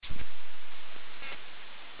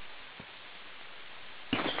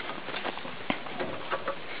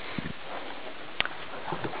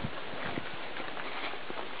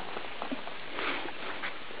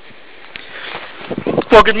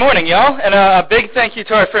Well, good morning, y'all, and a big thank you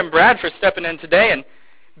to our friend Brad for stepping in today and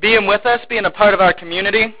being with us, being a part of our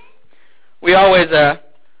community. We always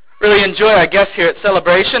really enjoy our guests here at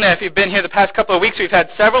Celebration, and if you've been here the past couple of weeks, we've had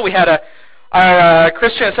several. We had our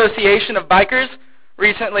Christian Association of Bikers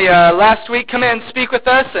recently last week come in and speak with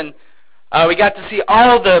us, and we got to see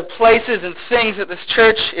all the places and things that this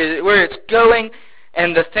church is, where it's going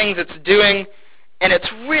and the things it's doing. And it's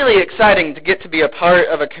really exciting to get to be a part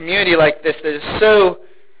of a community like this that is so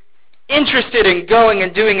interested in going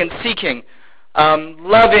and doing and seeking,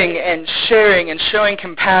 loving and sharing and showing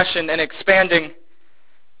compassion and expanding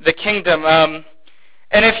the kingdom.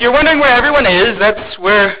 And if you're wondering where everyone is, that's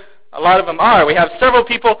where a lot of them are. We have several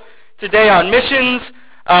people today on missions.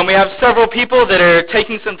 We have several people that are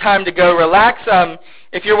taking some time to go relax.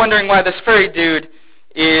 If you're wondering why this furry dude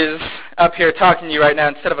is up here talking to you right now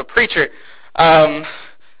instead of a preacher,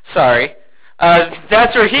 sorry.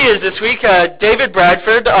 That's where he is this week. David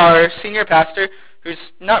Bradford, our senior pastor, who's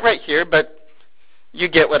not right here, but you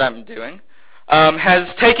get what I'm doing, has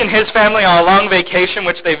taken his family on a long vacation,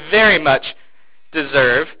 which they very much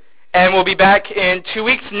deserve, and will be back in 2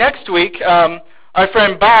 weeks. Next week, our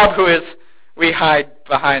friend Bob, we hide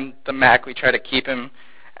behind the Mac. We try to keep him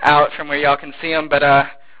out from where y'all can see him, but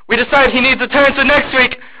we decided he needs a turn, so next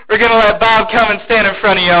week we're going to let Bob come and stand in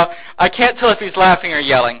front of y'all. I can't tell if he's laughing or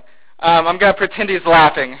yelling. I'm going to pretend he's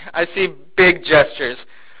laughing. I see big gestures.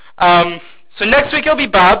 So next week it'll be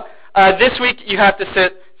Bob. This week you have to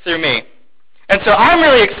sit through me. And so I'm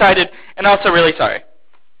really excited and also really sorry.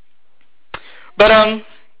 But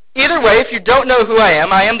either way, if you don't know who I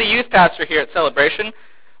am the youth pastor here at Celebration.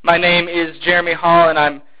 My name is Jeremy Hall, and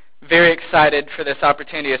I'm very excited for this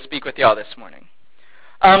opportunity to speak with y'all this morning.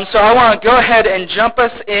 So I want to go ahead and jump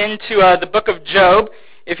us into the book of Job.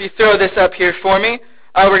 If you throw this up here for me,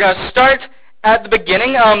 we're going to start at the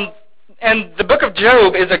beginning. And the book of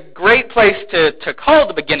Job is a great place to call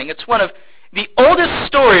the beginning. It's one of the oldest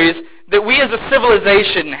stories that we as a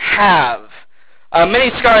civilization have.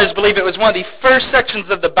 Many scholars believe it was one of the first sections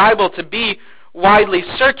of the Bible to be widely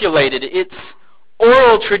circulated. Its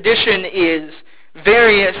oral tradition is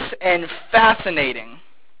various and fascinating.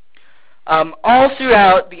 All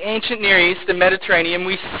throughout the ancient Near East and Mediterranean,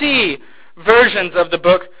 we see versions of the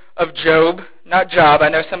book of Job, not Job. I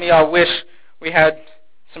know some of y'all wish we had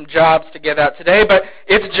some jobs to give out today, but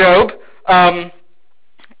it's Job. And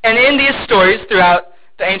in these stories throughout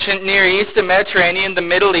the ancient Near East and Mediterranean, the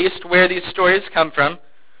Middle East, where these stories come from,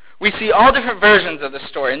 we see all different versions of the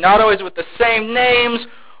story, not always with the same names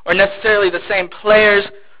or necessarily the same players,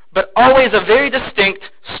 but always a very distinct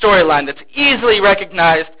storyline that's easily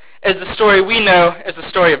recognized as the story we know as the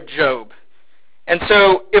story of Job. And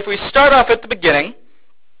so if we start off at the beginning,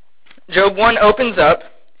 Job 1 opens up,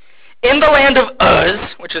 in the land of Uz,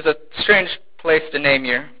 which is a strange place to name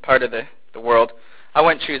your part of the world. I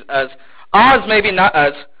wouldn't choose Uz. Oz, maybe not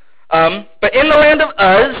Uz. But in the land of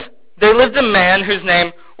Uz, there lived a man whose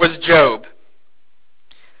name was Job.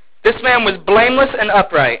 This man was blameless and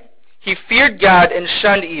upright. He feared God and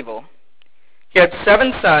shunned evil. He had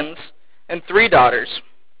 7 sons and 3 daughters.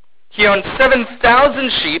 He owned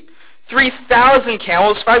 7,000 sheep, 3,000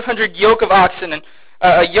 camels, 500 yoke of oxen. And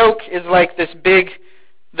a yoke is like this big,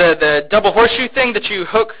 the double horseshoe thing that you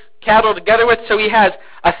hook cattle together with. So he has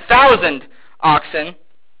 1,000 oxen,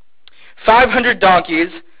 500 donkeys,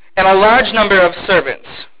 and a large number of servants.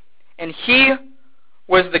 And he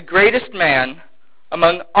was the greatest man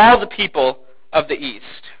among all the people of the East.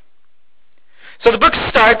 So the book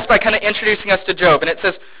starts by kind of introducing us to Job. And it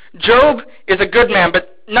says, Job is a good man,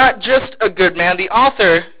 but not just a good man. The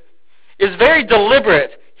author is very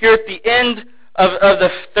deliberate here at the end of the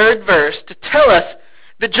 3rd verse to tell us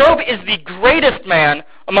that Job is the greatest man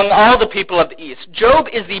among all the people of the East. Job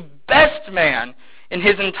is the best man in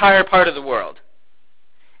his entire part of the world.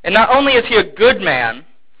 And not only is he a good man,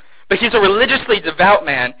 but he's a religiously devout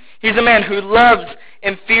man. He's a man who loves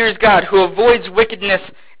and fears God, who avoids wickedness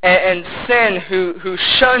and sin, who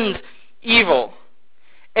shuns evil.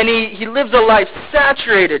 And he lives a life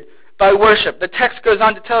saturated by worship. The text goes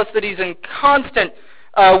on to tell us that he's in constant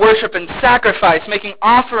worship and sacrifice, making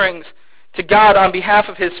offerings to God on behalf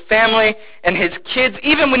of his family and his kids,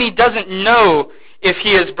 even when he doesn't know if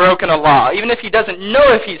he has broken a law, even if he doesn't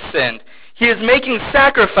know if he's sinned. He is making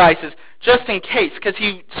sacrifices just in case, because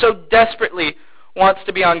he so desperately wants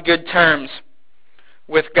to be on good terms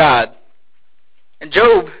with God. And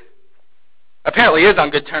Job apparently is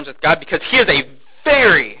on good terms with God because he is a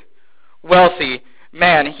very wealthy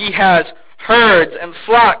man. He has herds and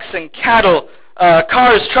flocks and cattle,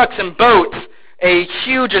 cars, trucks, and boats, a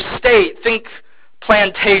huge estate, think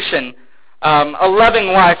plantation, a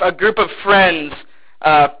loving wife, a group of friends,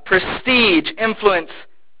 prestige, influence,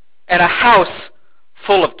 and a house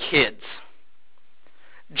full of kids.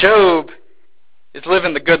 Job is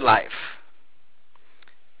living the good life.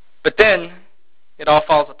 But then it all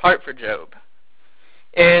falls apart for Job.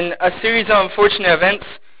 In a series of unfortunate events,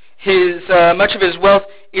 much of his wealth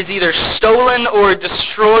is either stolen or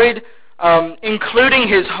destroyed, including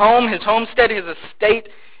his home, his homestead, his estate,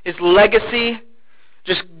 his legacy,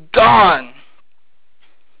 just gone.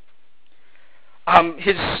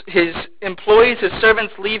 His employees, his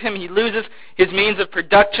servants leave him. He loses his means of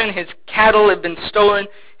production. His cattle have been stolen.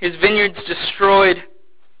 His vineyards destroyed.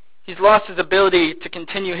 He's lost his ability to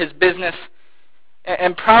continue his business.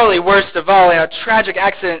 And probably worst of all, in a tragic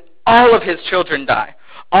accident, all of his children die.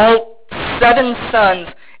 All 7 sons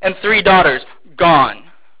and 3 daughters gone.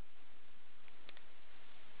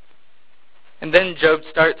 And then Job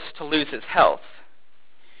starts to lose his health.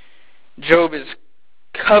 Job is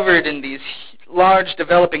covered in these large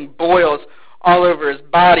developing boils all over his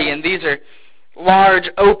body, and these are large,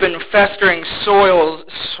 open, festering sores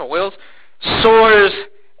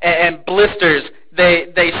and blisters.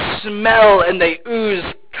 They smell and they ooze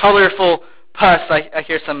colorful pus. I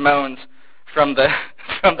hear some moans from the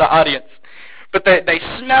audience. But they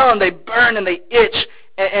smell and they burn and they itch,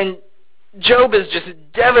 and Job is just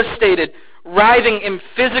devastated, writhing in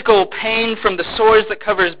physical pain from the sores that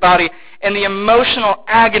cover his body and the emotional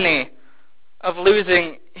agony of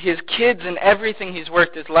losing his kids and everything he's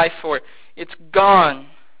worked his life for. It's gone.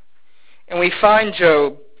 And we find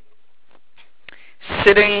Job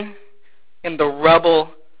sitting in the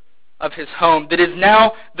rubble of his home that is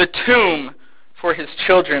now the tomb for his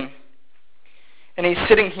children. And he's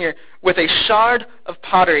sitting here with a shard of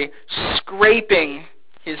pottery, scraping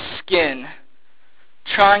his skin,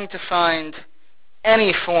 trying to find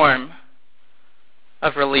any form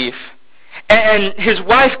of relief. And his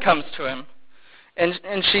wife comes to him,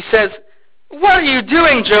 and she says, "What are you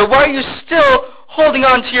doing, Job? Why are you still holding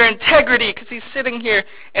on to your integrity?" Because he's sitting here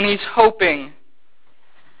and he's hoping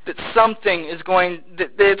that something is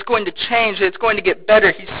that it's going to change, that it's going to get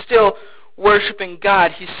better. He's still worshiping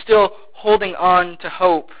God. He's still holding on to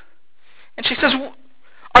hope. And she says,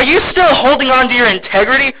 "Are you still holding on to your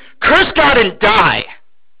integrity? Curse God and die."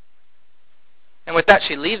 And with that,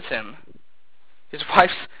 she leaves him. His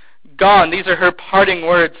wife's gone. These are her parting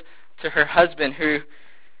words to her husband, who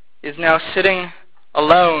is now sitting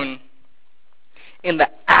alone in the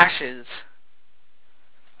ashes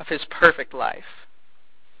of his perfect life.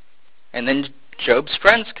 And then Job's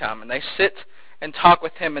friends come, and they sit and talk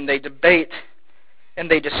with him, and they debate, and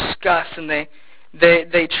they discuss, and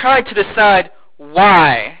they try to decide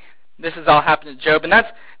why this has all happened to Job. And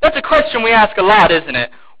that's a question we ask a lot, isn't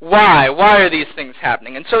it? Why? Why are these things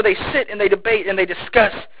happening? And so they sit and they debate and they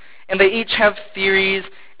discuss, and they each have theories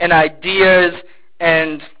and ideas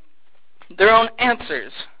and their own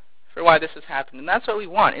answers for why this has happened. And that's what we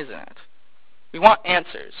want, isn't it? We want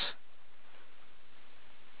answers.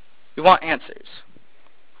 We want answers.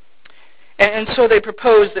 And so they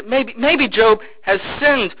propose that maybe Job has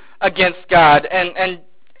sinned against God and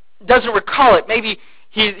doesn't recall it. Maybe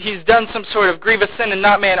he's done some sort of grievous sin and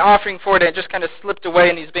not made an offering for it, and it just kind of slipped away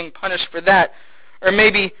and he's being punished for that. Or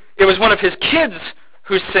maybe it was one of his kids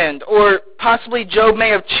who sinned. Or possibly Job may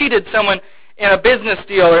have cheated someone in a business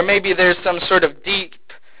deal, or maybe there's some sort of deep,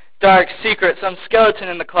 dark secret, some skeleton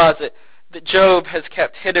in the closet that Job has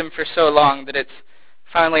kept hidden for so long that it's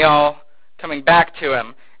finally all coming back to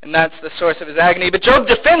him. And that's the source of his agony. But Job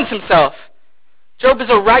defends himself. Job is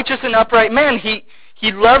a righteous and upright man.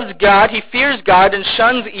 He loves God, he fears God, and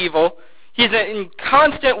shuns evil. He's in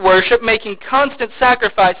constant worship, making constant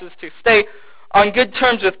sacrifices to stay on good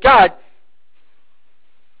terms with God.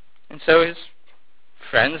 And so his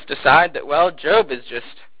friends decide that, well, Job is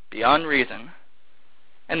just beyond reason.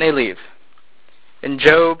 And they leave. And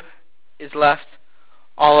Job is left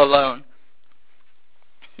all alone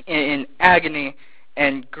in agony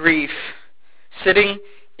and grief, sitting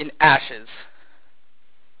in ashes.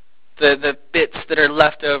 The bits that are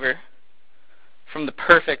left over from the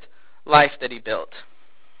perfect life that he built.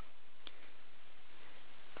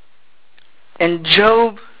 And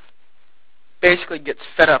Job basically gets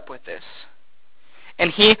fed up with this.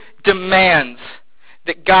 And he demands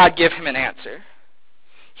that God give him an answer.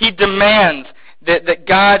 He demands that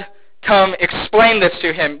God come explain this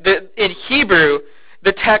to him. In Hebrew,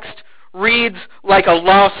 the text reads like a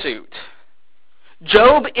lawsuit.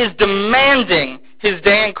 Job is demanding his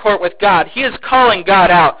day in court with God. He is calling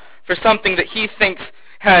God out for something that he thinks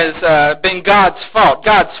has been God's fault.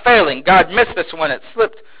 God's failing. God missed this one. It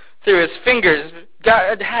slipped through his fingers.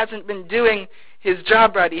 God hasn't been doing his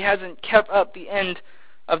job right. He hasn't kept up the end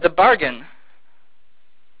of the bargain.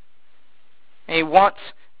 And he wants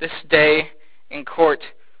this day in court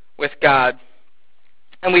with God.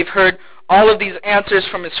 And we've heard all of these answers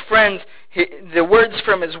from his friends. The words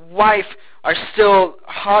from his wife are still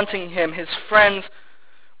haunting him. His friends'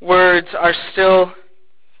 words are still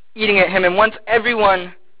eating at him. And once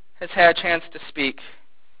everyone has had a chance to speak,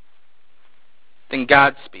 then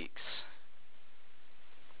God speaks.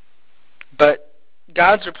 But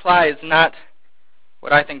God's reply is not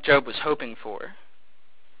what I think Job was hoping for.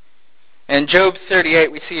 In Job 38,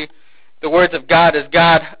 we see the words of God as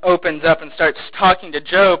God opens up and starts talking to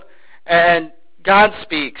Job, and God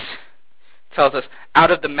speaks, tells us, out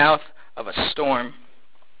of the mouth of a storm.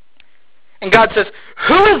 And God says,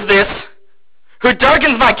 "Who is this who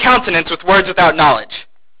darkens my countenance with words without knowledge?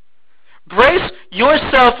 Brace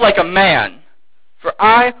yourself like a man, for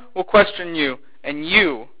I will question you, and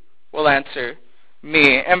you will answer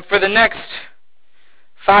me." And for the next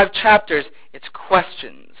 5 chapters, it's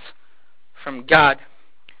questions from God.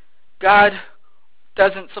 God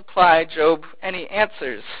doesn't supply Job any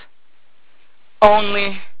answers,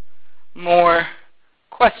 only more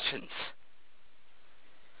questions.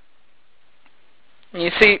 And you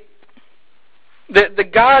see, the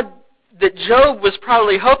God that Job was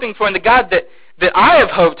probably hoping for and the God that I have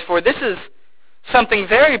hoped for, this is something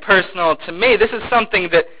very personal to me. This is something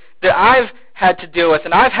that I've had to deal with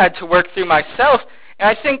and I've had to work through myself. And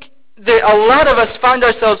I think that a lot of us find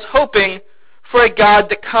ourselves hoping for a God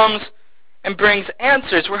that comes and brings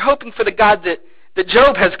answers. We're hoping for the God that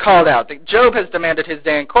Job has called out, that Job has demanded his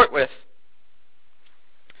day in court with.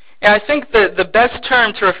 And I think the best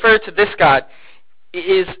term to refer to this God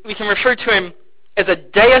is, we can refer to him as a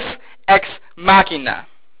Deus Ex Machina.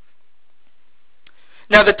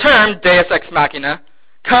 Now the term Deus Ex Machina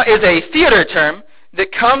is a theater term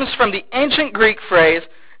that comes from the ancient Greek phrase,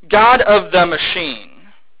 God of the machine.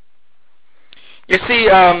 You see,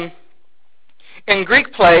 in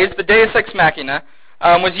Greek plays, the Deus Ex Machina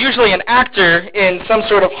was usually an actor in some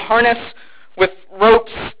sort of harness with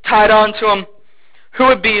ropes tied onto him, who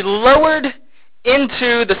would be lowered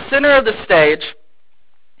into the center of the stage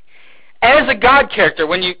as a God character.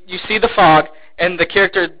 When you see the fog and the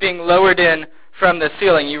character being lowered in from the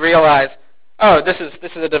ceiling, you realize, oh, this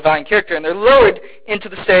is a divine character, and they're lowered into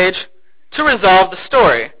the stage to resolve the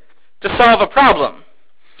story, to solve a problem.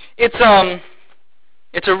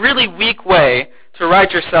 It's a really weak way to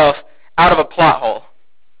write yourself out of a plot hole.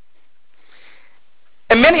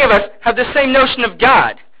 And many of us have the same notion of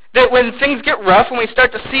God, that when things get rough, when we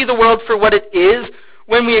start to see the world for what it is,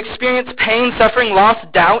 when we experience pain, suffering, loss,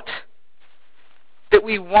 doubt, that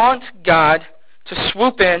we want God to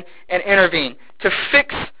swoop in and intervene, to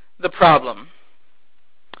fix the problem,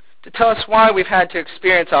 to tell us why we've had to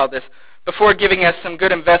experience all this before giving us some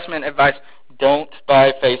good investment advice. Don't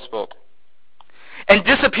buy Facebook. And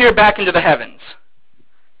disappear back into the heavens.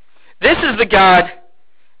 This is the God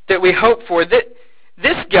that we hope for. This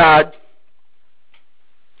God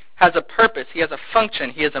has a purpose. He has a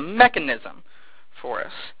function. He has a mechanism for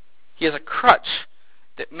us. He has a crutch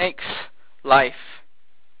that makes life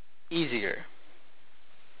easier.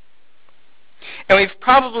 And we've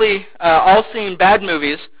probably all seen bad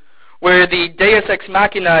movies where the Deus Ex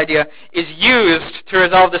Machina idea is used to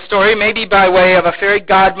resolve the story, maybe by way of a fairy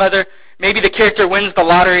godmother. Maybe the character wins the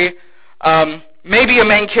lottery. Maybe a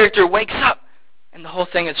main character wakes up and the whole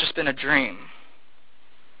thing has just been a dream.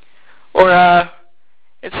 Or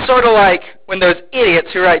it's sort of like when those idiots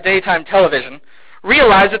who write daytime television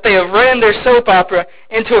realize that they have ran their soap opera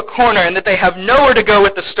into a corner and that they have nowhere to go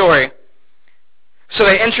with the story. So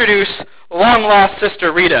they introduce long-lost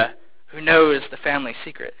sister Rita, who knows the family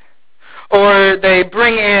secret. Or they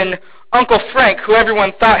bring in Uncle Frank, who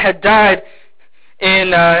everyone thought had died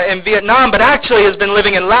in Vietnam, but actually has been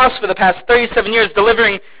living in Laos for the past 37 years,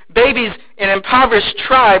 delivering babies in impoverished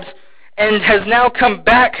tribes, and has now come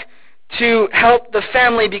back to help the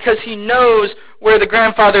family because he knows where the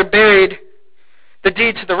grandfather buried the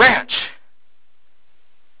deed to the ranch.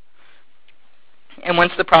 And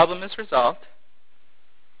once the problem is resolved,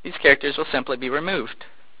 these characters will simply be removed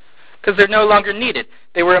because they're no longer needed.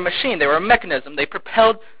 They were a machine. They were a mechanism. They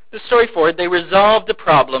propelled the story forward. They resolved the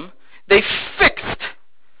problem. They fixed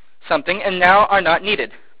something and now are not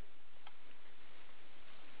needed.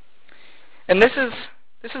 And this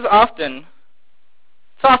is often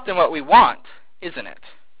what we want, isn't it?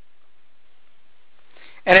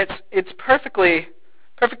 And it's perfectly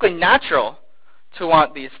natural to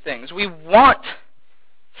want these things. We want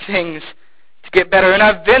things to get better, and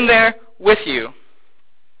I've been there with you.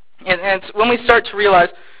 And it's when we start to realize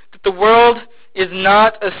that the world is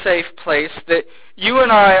not a safe place, that you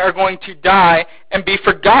and I are going to die and be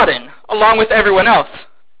forgotten along with everyone else.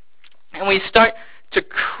 And we start to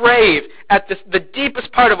crave at the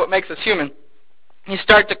deepest part of what makes us human. You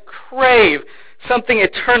start to crave something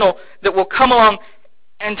eternal that will come along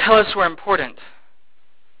and tell us we're important.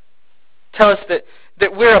 Tell us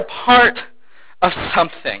that we're a part of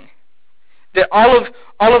something. That all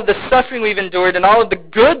of the suffering we've endured and all of the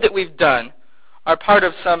good that we've done are part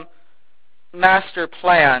of some master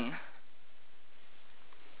plan.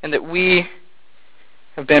 And that we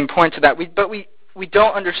have been pointed to that. But we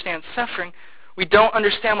don't understand suffering. We don't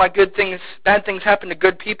understand why bad things happen to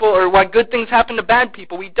good people, or why good things happen to bad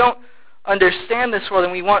people. We don't understand this world,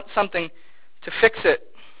 and we want something to fix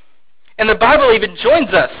it. And the Bible even joins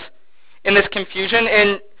us in this confusion.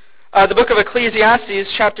 In the book of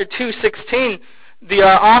Ecclesiastes, chapter 2:16, the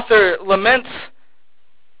author laments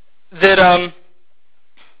that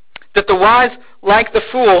the wise, like the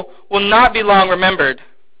fool, will not be long remembered.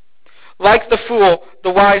 Like the fool,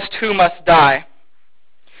 the wise too must die.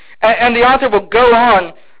 And the author will go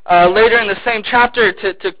on later in the same chapter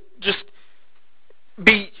to just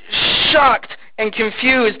be shocked and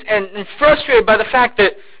confused and frustrated by the fact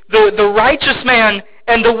that the righteous man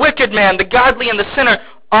and the wicked man, the godly and the sinner,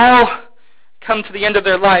 all come to the end of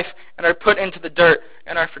their life and are put into the dirt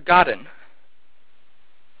and are forgotten.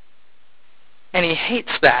 And he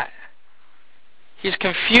hates that. He's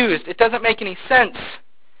confused. It doesn't make any sense.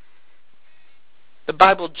 The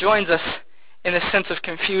Bible joins us in a sense of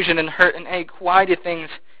confusion and hurt and ache. Why do things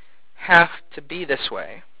have to be this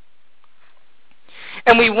way?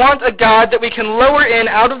 And we want a God that we can lower in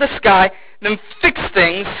out of the sky, then fix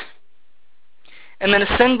things, and then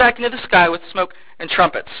ascend back into the sky with smoke and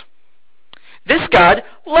trumpets. This God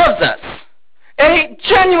loves us, and he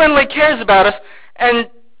genuinely cares about us, and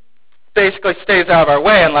basically stays out of our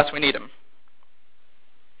way unless we need him.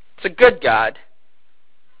 It's a good God.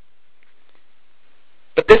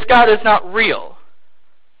 But this God is not real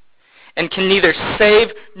and can neither save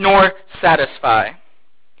nor satisfy.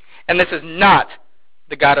 And this is not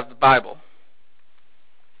the God of the Bible.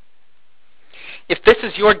 If this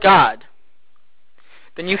is your God,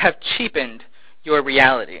 then you have cheapened your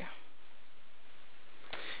reality.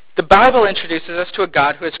 The Bible introduces us to a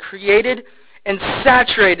God who has created and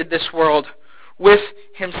saturated this world with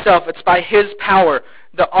himself. It's by his power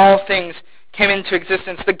that all things came into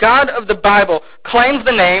existence. The God of the Bible claims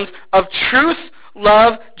the names of truth,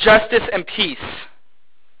 love, justice, and peace.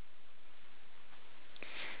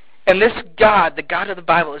 And this God, the God of the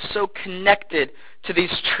Bible, is so connected to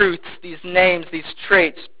these truths, these names, these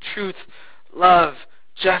traits, truth, love,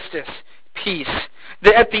 justice, peace,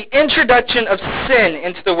 that at the introduction of sin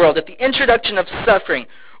into the world, at the introduction of suffering,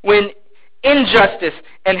 when injustice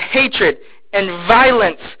and hatred and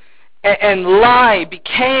violence and lie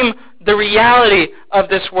became the reality of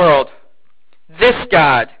this world, this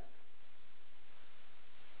God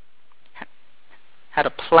had a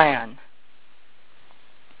plan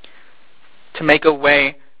to make a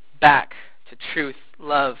way back to truth,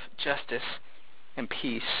 love, justice, and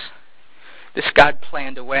peace. This God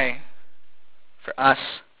planned a way for us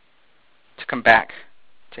to come back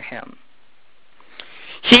to him.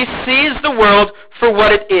 He sees the world for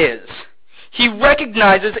what it is. He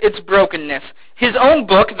recognizes its brokenness. His own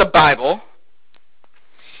book, the Bible,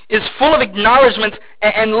 is full of acknowledgments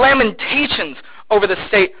and lamentations over the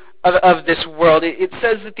state of this world. It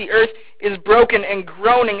says that the earth is broken and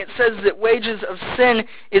groaning. It says that wages of sin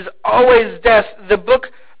is always death. The book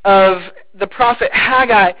of the prophet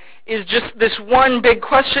Haggai is just this one big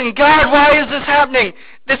question. God, why is this happening?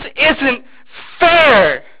 This isn't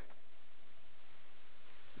fair.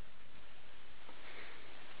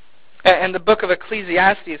 And the book of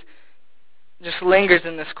Ecclesiastes just lingers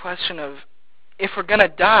in this question of, if we're going to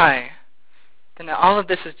die, then all of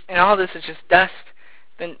this is just dust.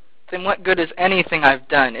 Then what good is anything I've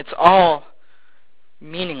done? It's all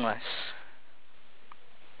meaningless.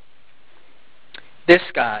 This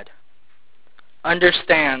God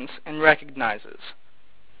understands and recognizes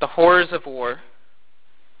the horrors of war,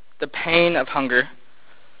 the pain of hunger,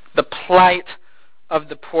 the plight of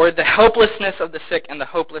the poor, the helplessness of the sick, and the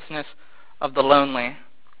hopelessness of the lonely,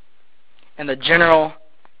 and the general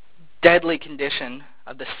deadly condition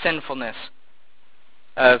of the sinfulness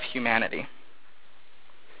of humanity.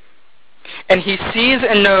 And he sees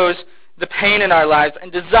and knows the pain in our lives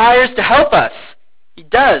and desires to help us. He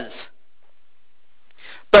does.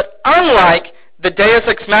 But unlike the Deus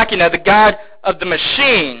Ex Machina, the God of the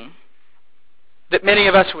machine that many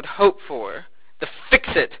of us would hope for, the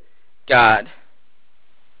fix-it God,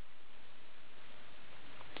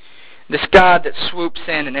 this God that swoops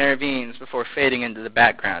in and intervenes before fading into the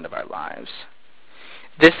background of our lives.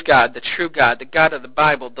 This God, the true God, the God of the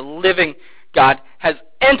Bible, the living God, has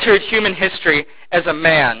entered human history as a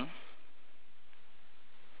man.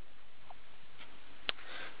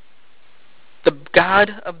 The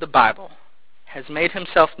God of the Bible has made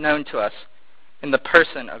himself known to us in the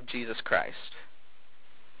person of Jesus Christ.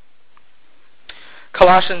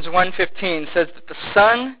 Colossians 1:15 says that the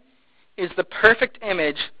Son is the perfect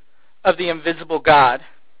image of the invisible God.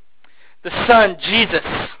 The Son,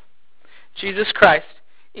 Jesus Christ,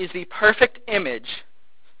 is the perfect image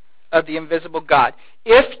of the invisible God.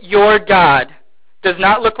 If your God does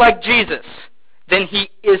not look like Jesus, then he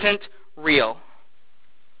isn't real.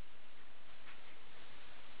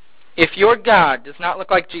 If your God does not look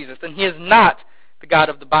like Jesus, then he is not the God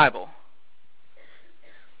of the Bible.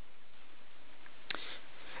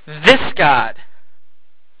 This God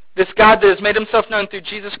that has made himself known through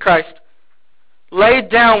Jesus Christ, laid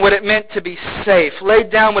down what it meant to be safe, laid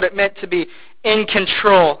down what it meant to be in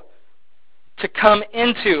control, to come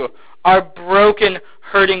into our broken,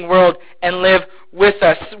 hurting world and live with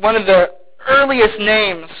us. One of the earliest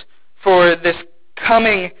names for this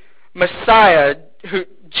coming Messiah, who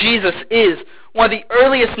Jesus is, one of the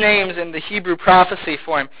earliest names in the Hebrew prophecy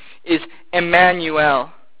for him is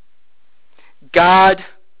Emmanuel, God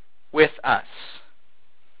with us.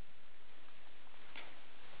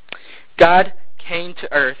 God came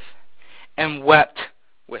to earth and wept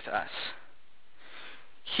with us.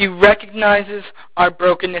 He recognizes our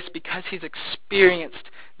brokenness because he's experienced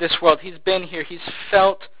this world. He's been here. He's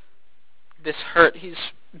felt this hurt. He's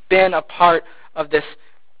been a part of this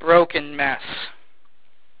broken mess.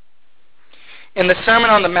 In the Sermon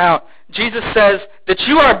on the Mount, Jesus says that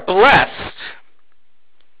you are blessed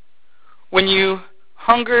when you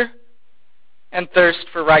hunger and thirst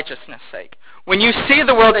for righteousness' sake. When you see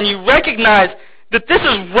the world and you recognize that this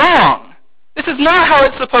is wrong. This is not how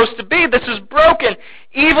it's supposed to be. This is broken.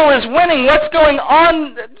 Evil is winning. What's going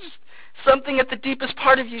on? Something at the deepest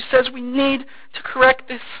part of you says we need to correct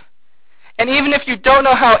this. And even if you don't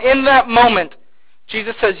know how, in that moment,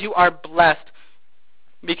 Jesus says you are blessed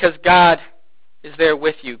because God is there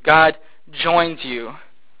with you. God joins you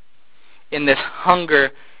in this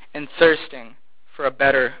hunger and thirsting for a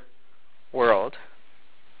better world.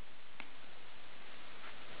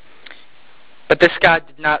 But this God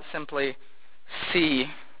did not simply see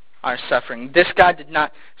our suffering. This God did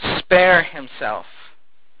not spare himself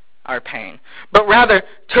our pain, but rather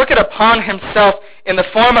took it upon himself in the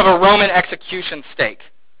form of a Roman execution stake.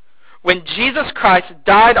 When Jesus Christ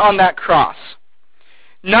died on that cross,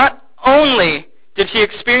 not only did he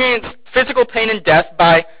experience physical pain and death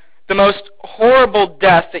by the most horrible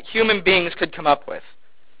death that human beings could come up with,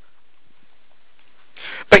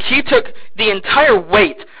 but he took the entire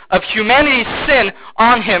weight of humanity's sin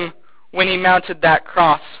on him when he mounted that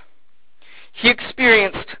cross. He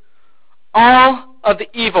experienced all of the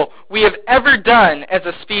evil we have ever done as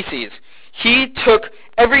a species. He took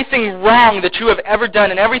everything wrong that you have ever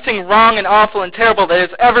done and everything wrong and awful and terrible that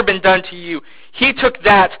has ever been done to you. He took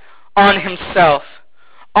that on himself.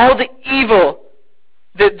 All the evil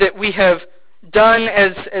that we have done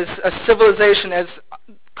as a civilization, as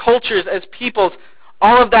cultures, as peoples,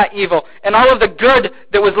 all of that evil, and all of the good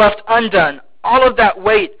that was left undone, all of that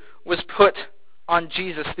weight was put on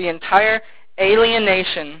Jesus. The entire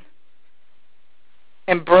alienation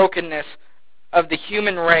and brokenness of the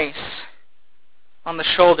human race on the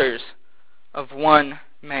shoulders of one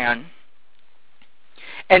man.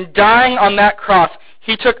 And dying on that cross,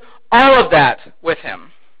 he took all of that with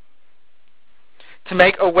him to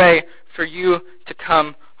make a way for you to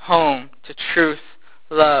come home to truth,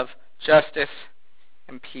 love, justice,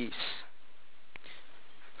 and peace.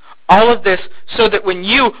 All of this so that when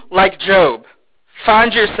you, like Job,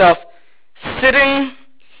 find yourself sitting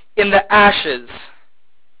in the ashes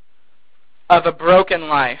of a broken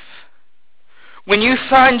life, when you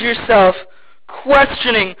find yourself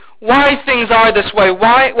questioning why things are this way,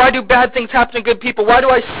 why do bad things happen to good people, why do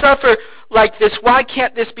I suffer like this, why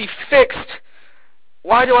can't this be fixed,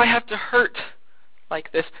 why do I have to hurt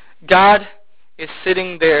like this, God is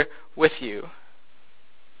sitting there with you.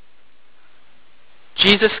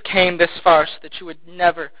 Jesus came this far so that you would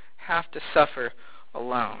never have to suffer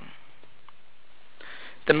alone.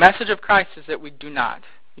 The message of Christ is that we do not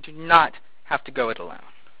have to go it alone.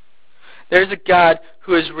 There's a God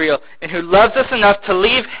who is real and who loves us enough to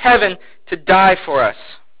leave heaven to die for us.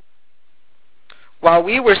 While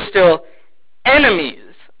we were still enemies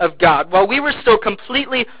of God, while we were still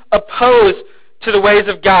completely opposed to the ways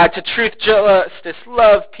of God, to truth, justice,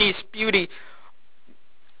 love, peace, beauty,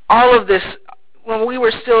 all of this, when we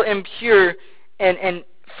were still impure and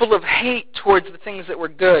full of hate towards the things that were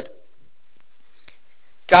good,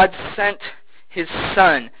 God sent his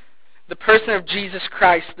Son, the person of Jesus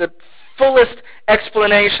Christ, the fullest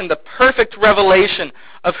explanation, the perfect revelation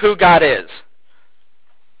of who God is,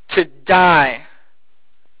 to die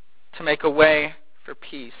to make a way for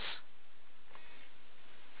peace.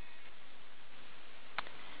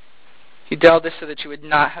 He did this so that you would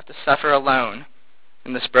not have to suffer alone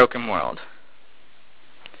in this broken world,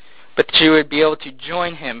 but that you would be able to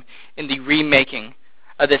join him in the remaking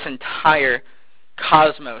of this entire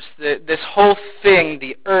cosmos, this whole thing,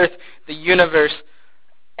 the earth, the universe.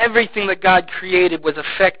 Everything that God created was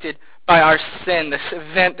affected by our sin. This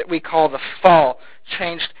event that we call the fall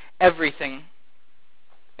changed everything.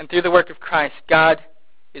 And through the work of Christ, God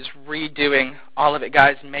is redoing all of it.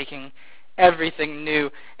 God is making everything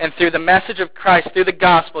new. And through the message of Christ, through the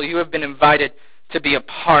gospel, you have been invited to be a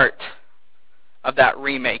part of that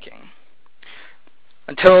remaking.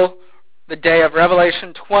 Until the day of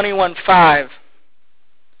Revelation 21:5,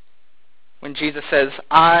 when Jesus says,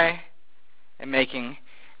 I am making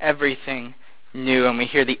everything new, and we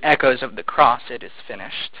hear the echoes of the cross, it is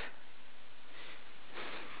finished.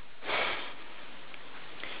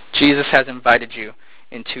 Jesus has invited you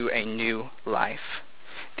into a new life.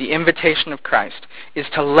 The invitation of Christ is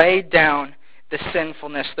to lay down the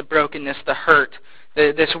sinfulness, the brokenness, the hurt,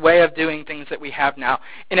 this way of doing things that we have now,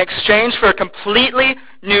 in exchange for a completely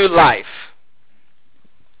new life.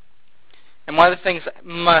 And one of the things that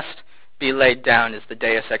must be laid down is the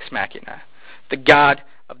Deus Ex Machina, the God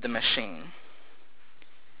of the machine.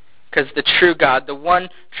 Because the true God, the one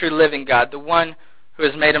true living God, the one who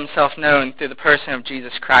has made himself known through the person of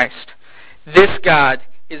Jesus Christ, this God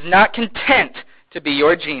is not content to be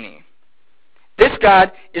your genie. This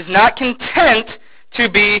God is not content to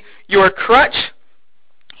be your crutch.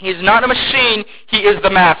 He is not a machine. He is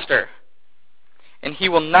the master. And he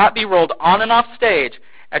will not be rolled on and off stage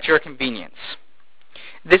at your convenience.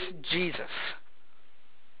 This Jesus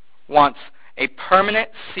wants a permanent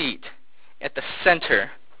seat at the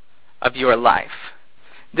center of your life.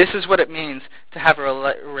 This is what it means to have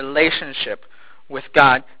a relationship with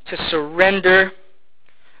God, to surrender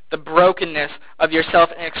the brokenness of yourself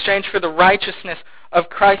in exchange for the righteousness of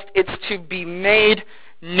Christ. It's to be made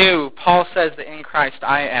new. Paul says that in Christ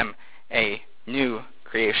I am a new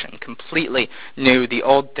creation, completely new. The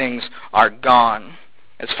old things are gone.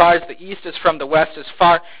 As far as the east is from the west, as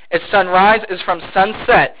far as sunrise is from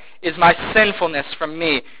sunset, is my sinfulness from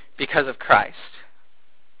me because of Christ.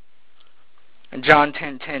 In John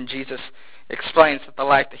 10:10, Jesus explains that the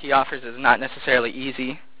life that he offers is not necessarily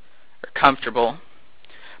easy or comfortable,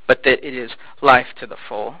 but that it is life to the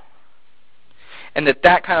full. And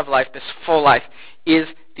that kind of life, this full life, is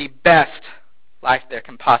the best life there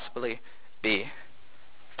can possibly be.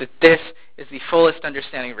 That this is the fullest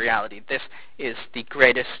understanding of reality. This is the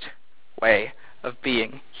greatest way of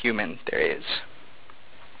being human there is.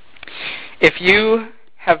 If you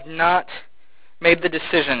have not made the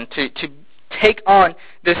decision to take on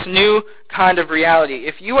this new kind of reality,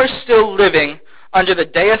 if you are still living under the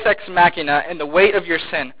Deus Ex Machina and the weight of your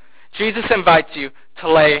sin, Jesus invites you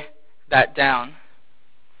to lay that down,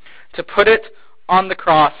 to put it on the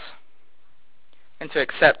cross, and to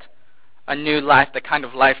accept a new life, the kind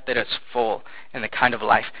of life that is full and the kind of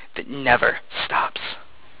life that never stops.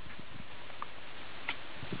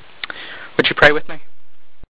 Would you pray with me?